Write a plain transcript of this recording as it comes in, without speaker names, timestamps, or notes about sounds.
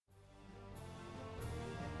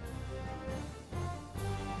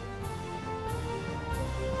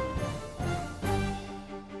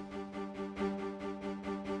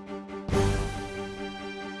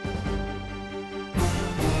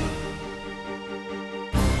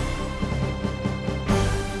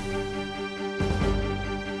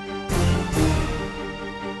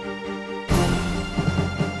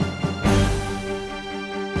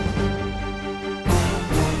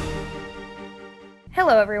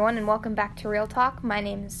Hello everyone and welcome back to Real Talk. My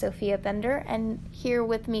name is Sophia Bender and here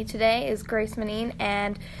with me today is Grace Maneein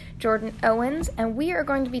and Jordan Owens, and we are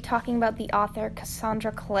going to be talking about the author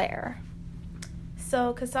Cassandra Clare.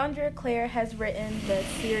 So Cassandra Clare has written the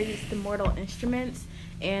series The Mortal Instruments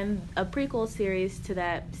and a prequel series to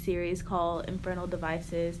that series called Infernal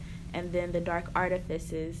Devices, and then The Dark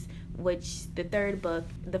Artifices, which the third book,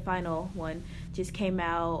 the final one, just came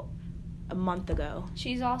out a month ago.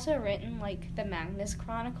 She's also written the Magnus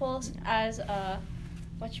Chronicles as a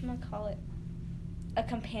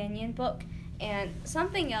companion book and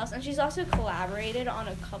something else, and she's also collaborated on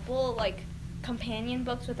a couple companion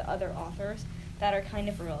books with other authors that are kind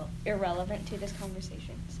of irrelevant to this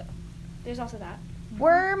conversation. So there's also that.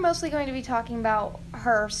 We're mostly going to be talking about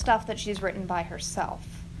her stuff that she's written by herself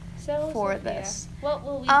for this. What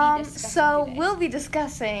will we be discussing today? We'll be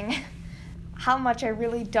discussing how much I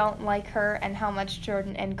really don't like her and how much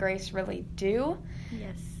Jordan and Grace really do.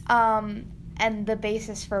 Yes. And the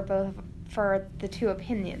basis for the two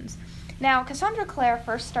opinions. Now, Cassandra Clare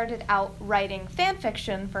first started out writing fan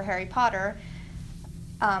fiction for Harry Potter,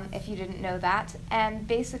 if you didn't know that, and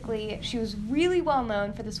basically she was really well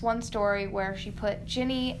known for this one story where she put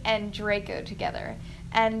Ginny and Draco together.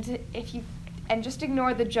 And just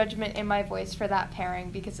ignore the judgment in my voice for that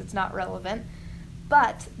pairing because it's not relevant.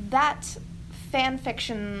 But that fan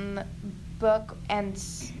fiction book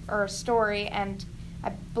or story, and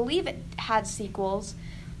I believe it had sequels,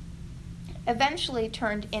 eventually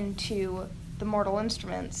turned into The Mortal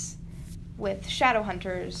Instruments with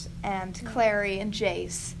Shadowhunters and Clary and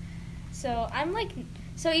Jace.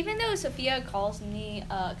 So even though Sophia calls me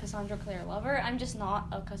a Cassandra Clare lover, I'm just not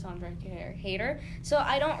a Cassandra Clare hater. So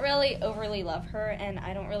I don't really overly love her, and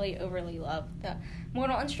I don't really overly love the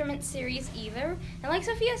Mortal Instruments series either. And like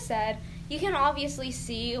Sophia said, you can obviously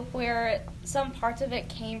see where some parts of it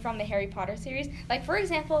came from the Harry Potter series. Like, for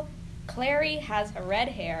example, Clary has red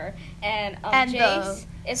hair, and Jace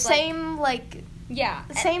is same yeah.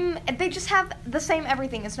 Same, they just have the same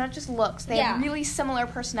everything. It's not just looks. They have really similar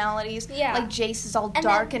personalities. Yeah. Like, Jace is all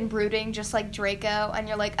dark and brooding, just like Draco. And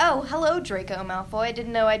you're like, oh, hello, Draco Malfoy. I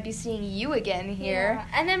didn't know I'd be seeing you again here.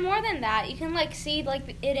 Yeah. And then more than that, you can, see,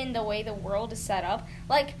 it in the way the world is set up.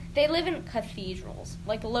 They live in cathedrals.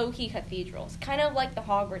 Low-key cathedrals. Kind of like the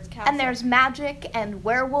Hogwarts castle. And there's magic and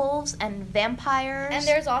werewolves and vampires. And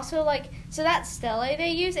there's also, so that stele they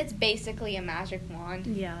use, it's basically a magic wand.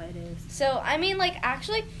 Yeah, it is. So, I mean,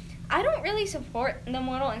 actually, I don't really support the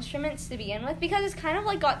Mortal Instruments to begin with because it's kind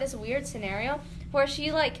of, got this weird scenario where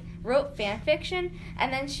she, wrote fan fiction,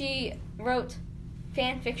 and then she wrote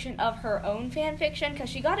fan fiction of her own fan fiction because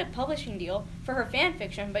she got a publishing deal for her fan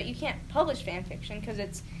fiction, but you can't publish fan fiction because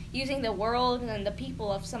it's using the world and the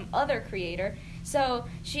people of some other creator. So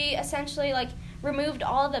she essentially, removed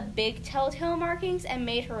all the big telltale markings and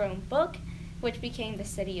made her own book, which became The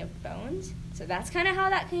City of Bones. So that's kind of how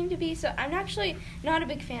that came to be. So I'm actually not a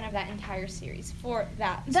big fan of that entire series for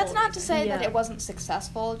that. That's not to say Yeah. that it wasn't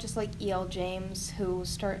successful, just like E.L. James,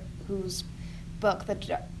 whose book,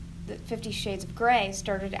 the 50 Shades of Grey,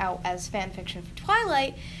 started out as fan fiction for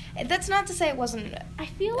Twilight. That's not to say it wasn't I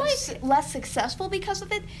feel less successful because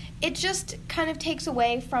of it. It just kind of takes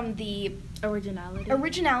away from the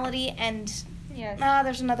originality and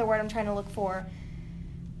there's another word I'm trying to look for.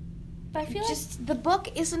 But I feel just the book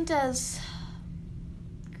isn't as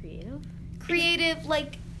creative.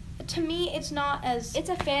 To me, it's not as. It's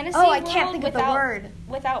a fantasy. Oh, I can't think of the word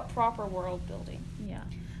without proper world building.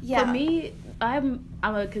 Yeah. For me, I'm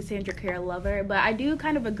a Cassandra Clare lover, but I do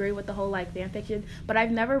kind of agree with the whole fan fiction. But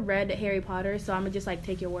I've never read Harry Potter, so I'm gonna just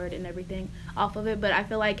take your word and everything off of it. But I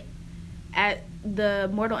feel the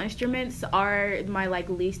Mortal Instruments are my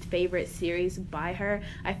least favorite series by her.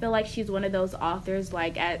 I feel like she's one of those authors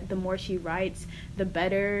the more she writes, the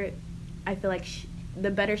better I feel the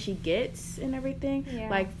better she gets and everything.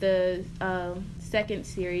 Yeah. The second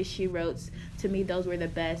series she wrote, to me those were the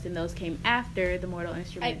best, and those came after the Mortal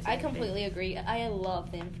Instruments. I completely agree. I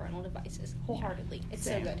love the Infernal Devices wholeheartedly. It's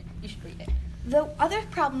so good. You should read it. The other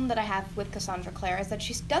problem that I have with Cassandra Clare is that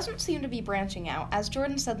she doesn't seem to be branching out. As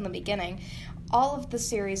Jordan said in the beginning, all of the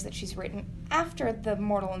series that she's written after the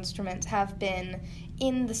Mortal Instruments have been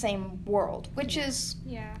in the same world, which is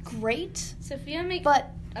great. Sophia makes a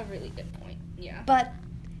really good point. Yeah. But,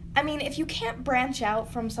 I mean, if you can't branch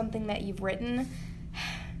out from something that you've written,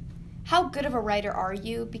 how good of a writer are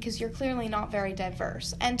you? Because you're clearly not very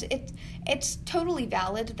diverse. And it's totally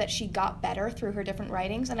valid that she got better through her different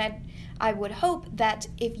writings, and I would hope that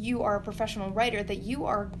if you are a professional writer that you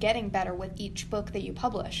are getting better with each book that you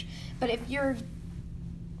publish. But if you're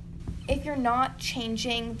not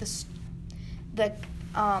changing the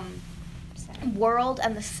world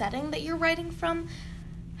and the setting that you're writing from,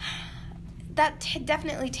 that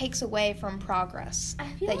definitely takes away from progress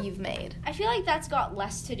that you've made. I feel like that's got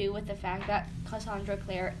less to do with the fact that Cassandra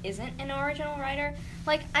Clare isn't an original writer.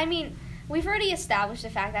 Like, I mean, we've already established the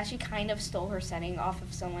fact that she kind of stole her setting off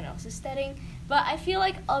of someone else's setting, but I feel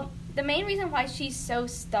like the main reason why she's so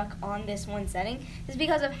stuck on this one setting is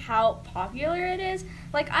because of how popular it is.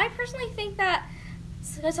 Like, I personally think that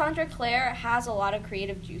Cassandra Clare has a lot of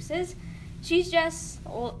creative juices. She's just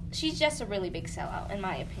a really big sellout, in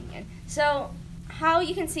my opinion. So how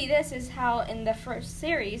you can see this is how in the first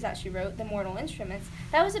series that she wrote, The Mortal Instruments,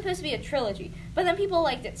 that was supposed to be a trilogy. But then people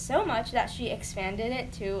liked it so much that she expanded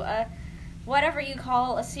it to a whatever you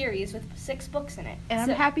call a series with 6 books in it. And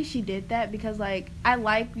I'm happy she did that because, like, I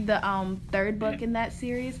like the third book in that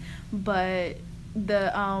series, but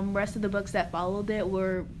the rest of the books that followed it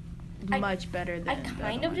were much better than I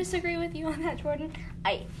kind of disagree with you on that, Jordan.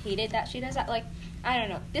 I hated that she does that. Like, I don't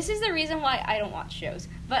know. This is the reason why I don't watch shows.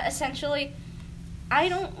 But essentially, I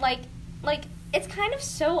don't like it's kind of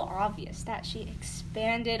so obvious that she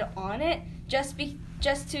expanded on it just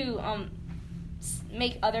to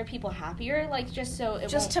make other people happier, like just so it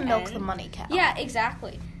just won't to milk end. the money cow. Yeah,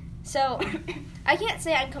 exactly. So I can't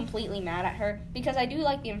say I'm completely mad at her because I do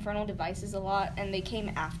like the Infernal Devices a lot, and they came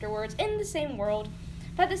afterwards in the same world.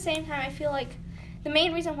 But at the same time, I feel like the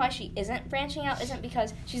main reason why she isn't branching out isn't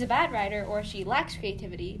because she's a bad writer or she lacks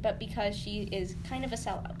creativity, but because she is kind of a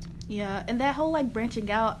sellout. Yeah, and that whole, like,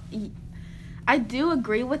 branching out, I do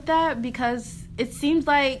agree with that because it seems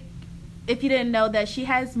like, if you didn't know, that she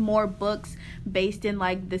has more books based in,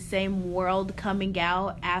 like, the same world coming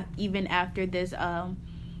out even after this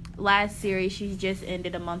last series she just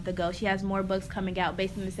ended a month ago. She has more books coming out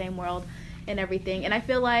based in the same world and everything. And I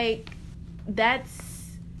feel like that's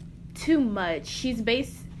too much. She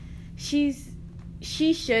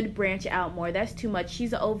should branch out more. That's too much.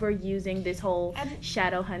 She's overusing this whole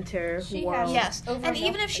Shadowhunter world. Yes, and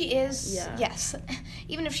even if she is,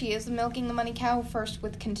 even if she is milking the money cow first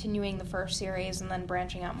with continuing the first series and then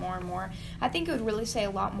branching out more and more, I think it would really say a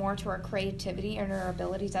lot more to her creativity and her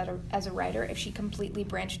abilities as a writer if she completely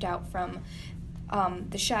branched out from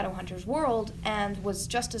the Shadowhunters world and was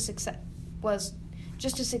just as successful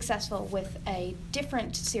with a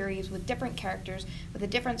different series, with different characters, with a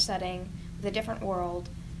different setting, with a different world.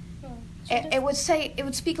 It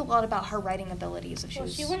would speak a lot about her writing abilities if she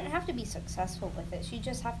was. She wouldn't have to be successful with it. She'd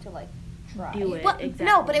just have to, like, try. Do it. Well, exactly.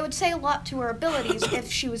 No, but it would say a lot to her abilities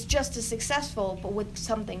if she was just as successful but with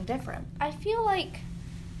something different. I feel like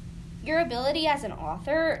your ability as an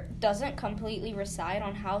author doesn't completely reside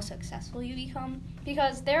on how successful you become,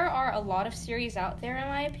 because there are a lot of series out there, in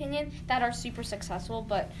my opinion, that are super successful,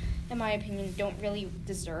 but in my opinion don't really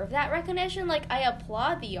deserve that recognition. Like, I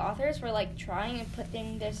applaud the authors for, like, trying and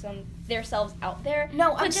putting themselves out there.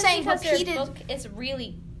 No, but I'm just saying because repeated. their book is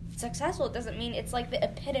really successful, it doesn't mean it's like the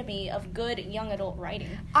epitome of good young adult writing.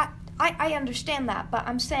 I understand that, but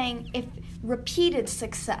I'm saying if repeated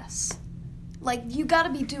success, like, you got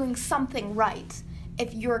to be doing something right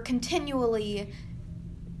if you're continually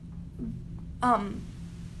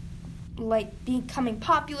like becoming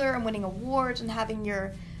popular and winning awards and having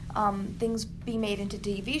your things be made into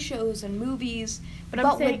TV shows and movies,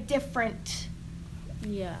 but with different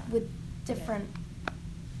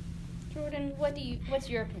Jordan, what's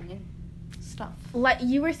your opinion? Stuff. Like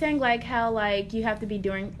you were saying, like how like you have to be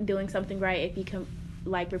doing something right if you can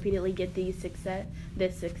like repeatedly get this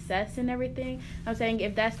success and everything. I'm saying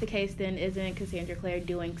if that's the case, then isn't Cassandra Clare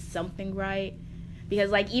doing something right? Because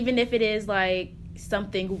like even if it is like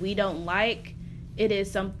something we don't like, it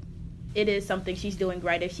is something she's doing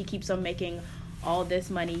right if she keeps on making all this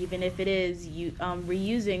money, even if it is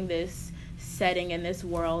reusing this setting and this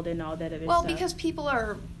world and all that other stuff. Well, because people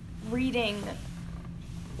are reading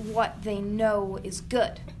what they know is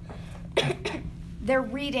good. They're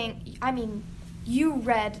reading, I mean, you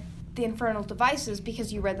read the Infernal Devices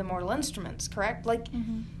because you read the Mortal Instruments, correct? Like,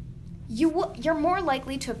 you're more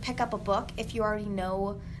likely to pick up a book if you already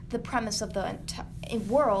know the premise of the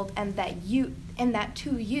world and that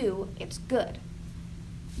to you it's good.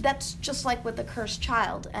 That's just like with The Cursed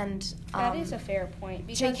Child and that is a fair point.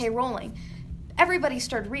 J.K. Rowling. Everybody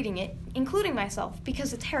started reading it, including myself,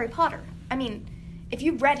 because it's Harry Potter. I mean, if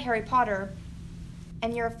you read Harry Potter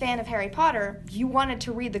and you're a fan of Harry Potter, you wanted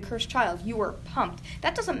to read The Cursed Child. You were pumped.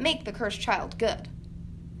 That doesn't make The Cursed Child good.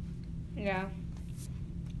 Yeah.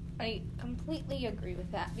 I completely agree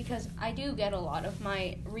with that, because I do get a lot of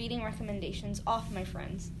my reading recommendations off my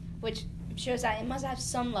friends, which shows that it must have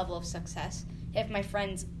some level of success if my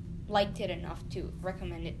friends liked it enough to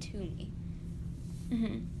recommend it to me.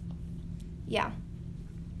 Yeah.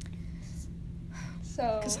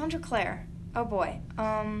 So Cassandra Clare. Oh boy.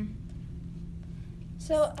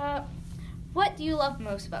 What do you love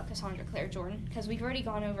most about Cassandra Clare, Jordan? Because we've already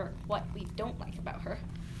gone over what we don't like about her.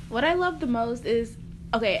 What I love the most is,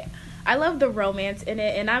 okay, I love the romance in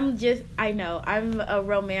it, and I'm a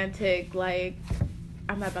romantic, like,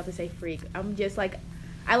 I'm not about to say freak. I'm just, like,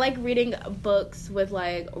 I like reading books with,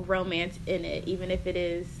 like, romance in it, even if it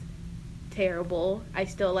is terrible. I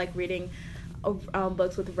still like reading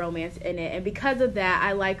books with romance in it, and because of that,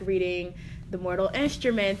 I like reading the Mortal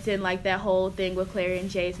Instruments and like that whole thing with Clary and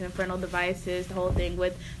Jace and Infernal Devices, the whole thing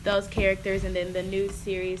with those characters, and then the new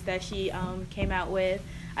series that she came out with.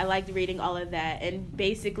 I liked reading all of that, and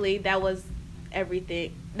basically that was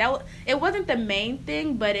everything. It wasn't the main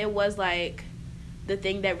thing, but it was like the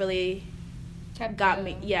thing that really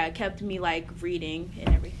kept me like reading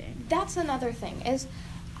and everything. That's another thing, is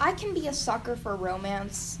I can be a sucker for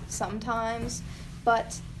romance sometimes,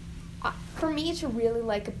 but for me to really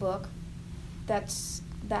like a book that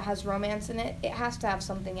has romance in it, it has to have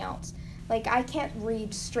something else. Like, I can't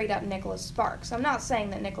read straight up Nicholas Sparks. I'm not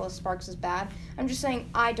saying that Nicholas Sparks is bad. I'm just saying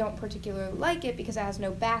I don't particularly like it because it has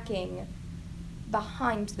no backing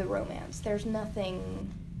behind the romance. There's nothing,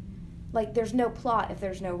 like, there's no plot if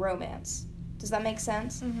there's no romance. Does that make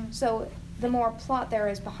sense? Mm-hmm. So the more plot there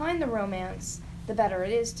is behind the romance, the better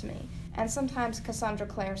it is to me. And sometimes Cassandra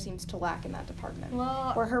Clare seems to lack in that department,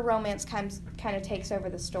 where her romance kind of takes over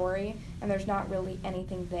the story, and there's not really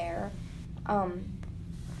anything there.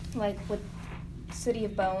 Like with City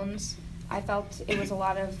of Bones, I felt it was a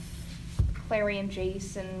lot of Clary and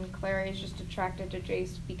Jace, and Clary is just attracted to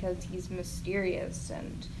Jace because he's mysterious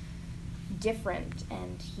and different,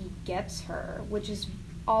 and he gets her, which is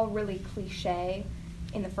all really cliche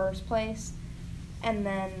in the first place. And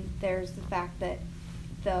then there's the fact that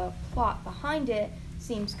the plot behind it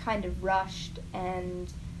seems kind of rushed and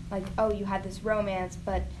like, oh, you had this romance,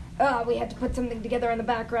 but we had to put something together in the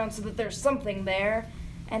background so that there's something there.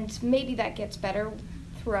 And maybe that gets better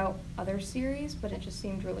throughout other series, but it just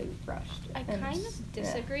seemed really rushed. I kind of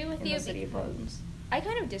disagree with you. City of Bones. I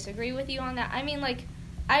kind of disagree with you on that. I mean, like,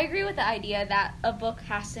 I agree with the idea that a book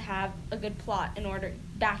has to have a good plot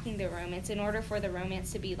backing the romance in order for the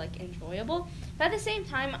romance to be, like, enjoyable. But at the same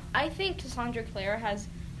time, I think Cassandra Clare has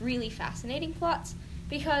really fascinating plots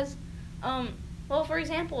because, for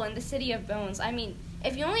example, in The City of Bones, I mean,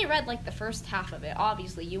 if you only read, like, the first half of it,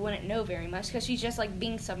 obviously you wouldn't know very much because she's just, like,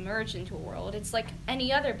 being submerged into a world. It's like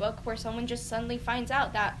any other book where someone just suddenly finds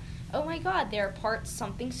out that, oh my god, there are parts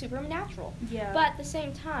something supernatural. Yeah. But at the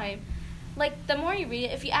same time, like, the more you read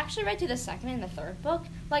it, if you actually read to the second and the third book,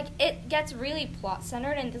 like, it gets really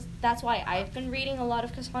plot-centered, and that's why I've been reading a lot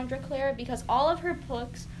of Cassandra Clare, because all of her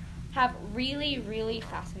books have really, really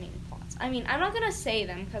fascinating plots. I mean, I'm not going to say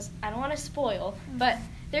them, because I don't want to spoil, but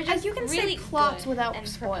they're just you can really say plots good without and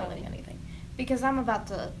spoiling propelling. anything, because I'm about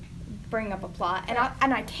to bring up a plot,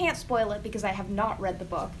 and I can't spoil it because I have not read the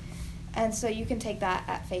book, and so you can take that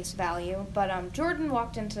at face value. But Jordan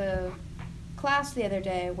walked into class the other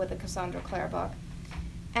day with a Cassandra Clare book,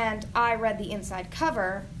 and I read the inside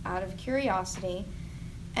cover out of curiosity,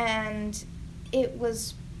 and it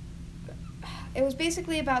was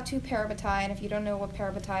basically about two parabatai, and if you don't know what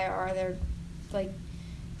parabatai are, they're like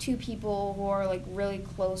two people who are like really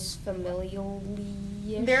close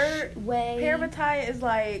familially-ish way. Parabatai is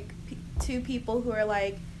like two people who are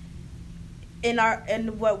like in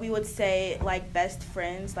what we would say like best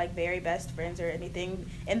friends, like very best friends or anything.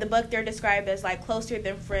 In the book, they're described as like closer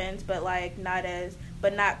than friends, but like not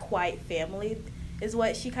quite family, is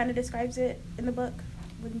what she kind of describes it in the book.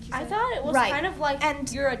 Wouldn't you say? I thought it was kind of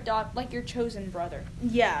like your chosen brother.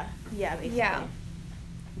 Yeah, basically. Yeah.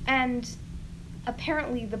 And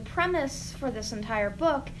apparently the premise for this entire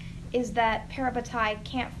book is that parabatai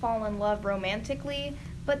can't fall in love romantically,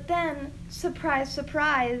 but then, surprise,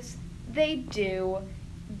 surprise, they do,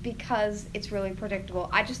 because it's really predictable.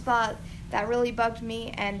 I just thought that really bugged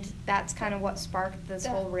me, and that's kind of what sparked this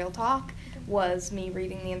whole real talk, was me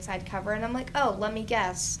reading the inside cover, and I'm like, oh, let me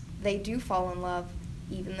guess, they do fall in love,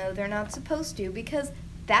 even though they're not supposed to, because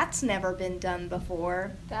that's never been done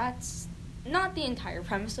before. That's not the entire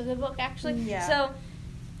premise of the book, actually. Yeah. So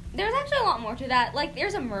there's actually a lot more to that. Like,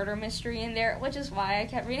 there's a murder mystery in there, which is why I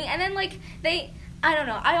kept reading. And then, like, I don't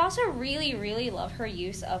know. I also really, really love her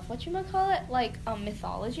use of, like,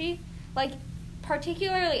 mythology. Like,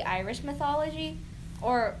 particularly Irish mythology,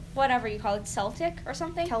 or whatever you call it, Celtic or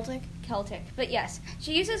something? Celtic. But yes,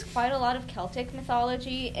 she uses quite a lot of Celtic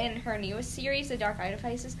mythology in her newest series, The Dark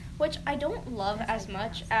Devices, which I don't love as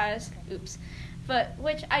much as...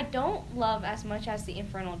 which I don't love as much as the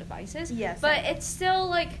Infernal Devices. Yes. But it's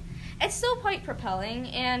still quite propelling,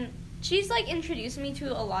 and she's, like, introduced me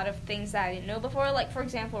to a lot of things that I didn't know before. Like, for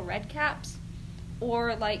example, Red Caps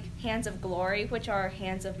or, like, Hands of Glory, which are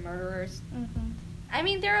hands of murderers. Mm-hmm. I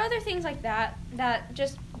mean, there are other things like that that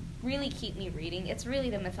just really keep me reading. It's really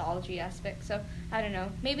the mythology aspect. So, I don't know.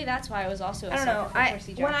 Maybe that's why I was also a sucker for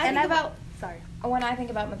Percy Jackson. When I think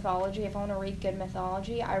about mythology, if I want to read good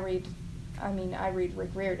mythology, I read Rick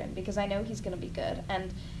Riordan, because I know he's going to be good.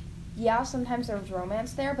 And yeah, sometimes there's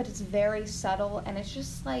romance there, but it's very subtle, and it's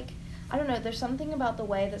just like, I don't know, there's something about the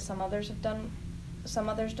way that some others done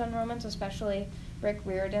romance, especially Rick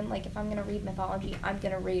Riordan. Like, if I'm going to read mythology, I'm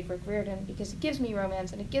going to read Rick Riordan because it gives me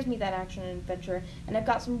romance and it gives me that action and adventure, and I've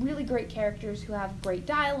got some really great characters who have great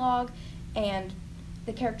dialogue, and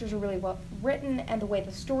the characters are really well written, and the way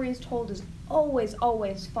the story is told is always,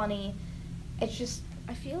 always funny. It's just,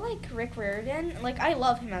 I feel like Rick Riordan, like, I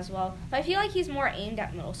love him as well, but I feel like he's more aimed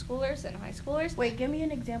at middle schoolers than high schoolers. Wait, give me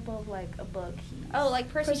an example of, like, a book Oh, like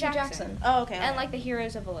Percy Jackson. Oh, okay. And, like, the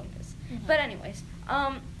Heroes of Olympus. Mm-hmm. But anyways,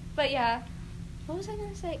 but yeah, what was I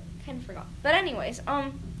gonna say? Kind of forgot. But anyways,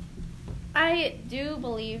 I do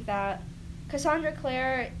believe that Cassandra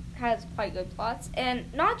Clare has quite good plots,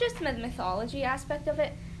 and not just the mythology aspect of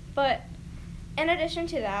it, but in addition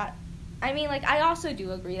to that, I mean, like, I also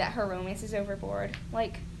do agree that her romance is overboard.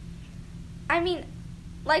 Like, I mean,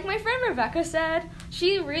 like my friend Rebecca said,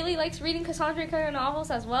 she really likes reading Cassandra Clare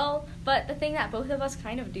novels as well, but the thing that both of us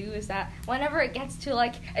kind of do is that whenever it gets to,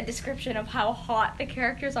 like, a description of how hot the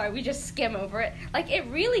characters are, we just skim over it. Like, it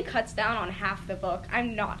really cuts down on half the book,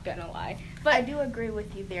 I'm not gonna lie. But I do agree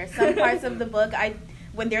with you there. Some parts of the book,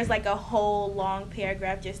 when there's, like, a whole long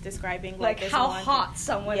paragraph just describing, like this how one hot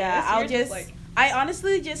someone is. I'll just like, I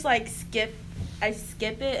honestly just, like, skip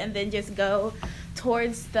it and then just go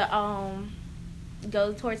towards the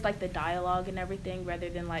like, the dialogue and everything, rather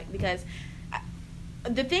than, like, because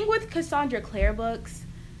the thing with Cassandra Clare books,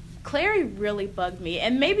 Clary really bugged me,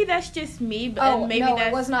 and maybe that's just me, but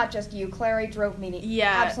it was not just you. Clary drove me to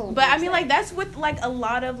absolutely. But I mean, like, that's with, like, a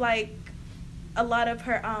lot of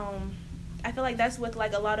her I feel like that's with,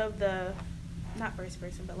 like, a lot of the, not first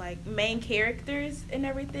person, but, like, main characters and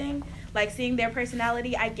everything. Like, seeing their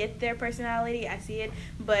personality, I get their personality, I see it,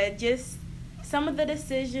 but just some of the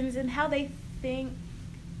decisions and how they think,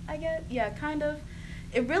 I guess, kind of,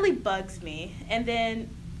 it really bugs me. And then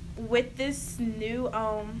with this new,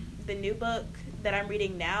 the new book that I'm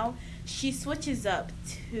reading now, she switches up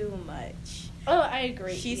too much. Oh, I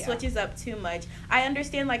agree. She switches up too much. I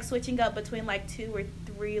understand, like, switching up between, like, 2 or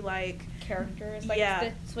 3, like, characters,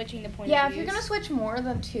 like, switching the point of view. Yeah, if you're gonna switch more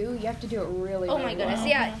than 2, you have to do it really, oh my goodness,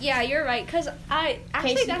 well. Yeah, you're right, because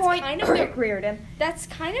Case in point, Rick Riordan. That's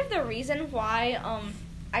kind of the reason why,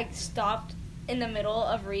 I stopped in the middle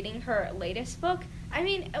of reading her latest book. I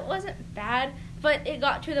mean, it wasn't bad, but it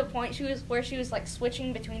got to the point where she was like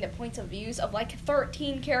switching between the points of views of like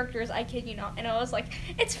 13 characters, I kid you not, and I was like,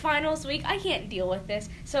 it's finals week, I can't deal with this,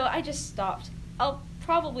 so I just stopped. I'll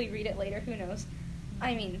probably read it later, who knows.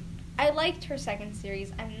 I mean, I liked her second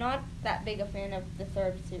series. I'm not that big a fan of the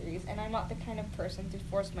third series, and I'm not the kind of person to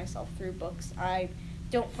force myself through books I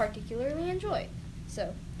don't particularly enjoy.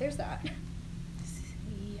 So, there's that.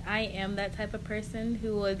 I am that type of person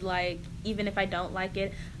who would, like, even if I don't like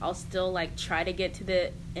it, I'll still, like, try to get to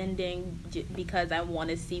the ending because I want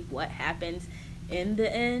to see what happens in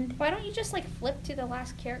the end. Why don't you just, like, flip to the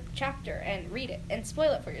last chapter and read it and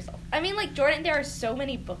spoil it for yourself? I mean, like, Jordan, there are so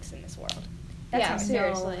many books in this world. That's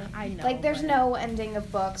seriously. I know. Like, there's no ending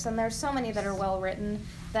of books, and there's so many that are well written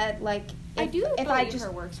that, like, I do believe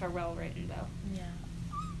her works are well written, though.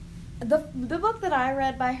 The book that I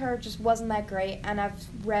read by her just wasn't that great, and I've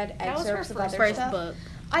read excerpts of other stuff. First book.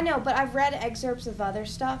 I know, but I've read excerpts of other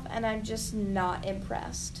stuff, and I'm just not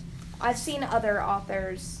impressed. I've seen other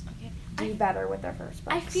authors do better with their first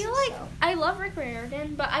books. I feel like I love Rick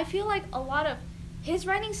Riordan, but I feel like a lot of his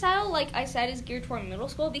writing style, like I said, is geared toward middle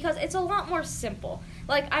school because it's a lot more simple.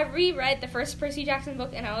 Like, I reread the first Percy Jackson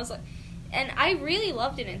book, and I was like, and I really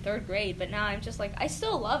loved it in 3rd grade, but now I'm just like, I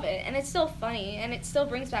still love it, and it's still funny, and it still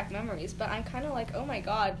brings back memories, but I'm kind of like, oh my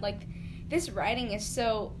god, like, this writing is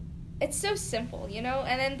it's so simple, you know?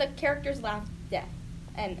 And then the characters laugh to death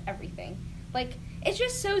and everything. Like, it's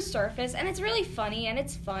just so surface, and it's really funny, and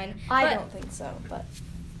it's fun. I don't think so, but...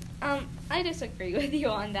 I disagree with you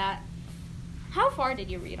on that. How far did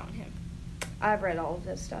you read on him? I've read all of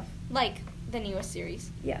his stuff. Like, the newest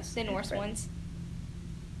series? Yes. The Norse ones?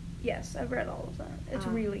 Yes, I've read all of them. It's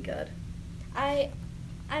really good. I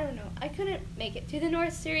don't know. I couldn't make it to the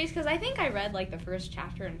Norse series because I think I read, like, the first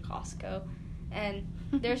chapter in Costco. And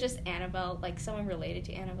there's just Annabelle, like, someone related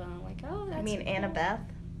to Annabelle. I'm like, oh, that's You mean cool. Annabeth?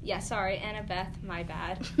 Yeah, sorry, Annabeth, my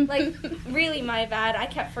bad. Like, really my bad. I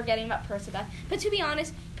kept forgetting about Percabeth. But to be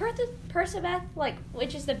honest, Percabeth, like,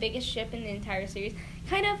 which is the biggest ship in the entire series,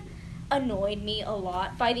 kind of annoyed me a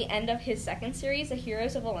lot by the end of his second series, The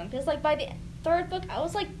Heroes of Olympus. Like, by the third book, I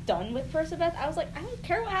was, like, done with Percabeth. I was like, I don't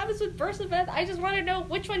care what happens with Percabeth. I just want to know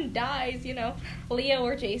which one dies, you know, Leo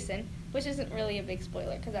or Jason, which isn't really a big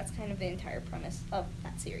spoiler because that's kind of the entire premise of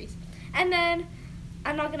that series. And then,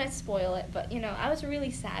 I'm not going to spoil it, but, you know, I was really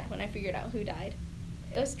sad when I figured out who died.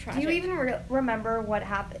 It was tragic. Do you even remember what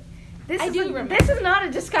happened? I do remember. This is not a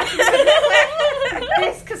discussion of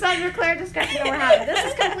this Cassandra Clare discussion that we're having. This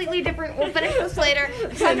is completely different. We'll finish this later.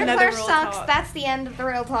 Cassandra Clare sucks. Talk. That's the end of the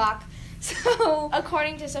real talk. So,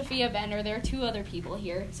 according to Sophia Bender, there are 2 other people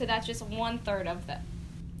here, so that's just 1/3 of the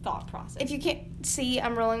thought process. if you can't see,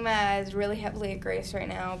 I'm rolling my eyes really heavily at Grace right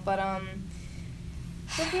now, but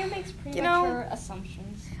Sophia makes premature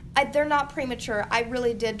assumptions. they're not premature. I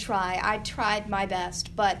really did try. I tried my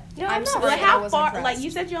best, but No, I'm not sorry. really. I How was far? impressed. Like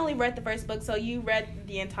you said, you only read the first book, so you read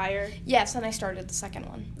the entire. Yes, and I started the second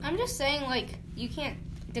one. I'm just saying, like, you can't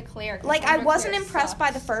declare. Like, I Cassandra wasn't Clare impressed by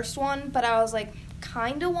the sucks. first one, but I was, like,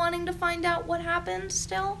 kind of wanting to find out what happened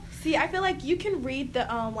still. See, I feel like you can read the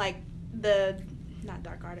not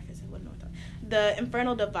Dark Artifice. What no, the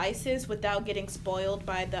Infernal Devices without getting spoiled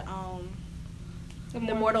by the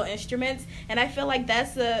Mortal Instruments, and I feel like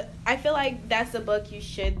that's a book you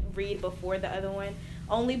should read before the other one,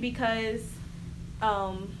 only because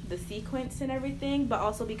the sequence and everything, but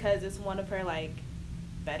also because it's one of her like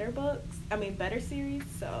better series.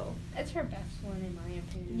 So It's her best one, in my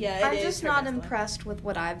opinion. yeah, I'm just not impressed with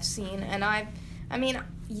what I've seen, and I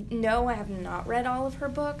have not read all of her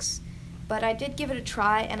books, but I did give it a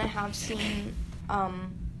try, and I have seen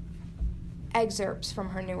excerpts from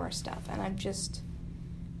her newer stuff, and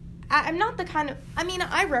I'm not the kind of,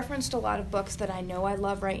 I referenced a lot of books that I know I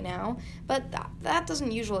love right now, but that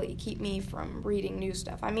doesn't usually keep me from reading new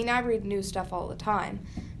stuff. I read new stuff all the time,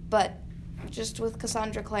 but just with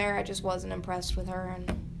Cassandra Clare, I just wasn't impressed with her,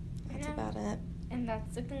 and that's about it. And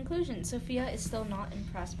that's the conclusion. Sophia is still not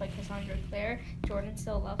impressed by Cassandra Clare. Jordan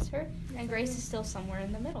still loves her. And Grace is still somewhere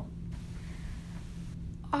in the middle.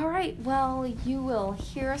 All right, well, you will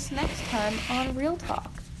hear us next time on Real Talk.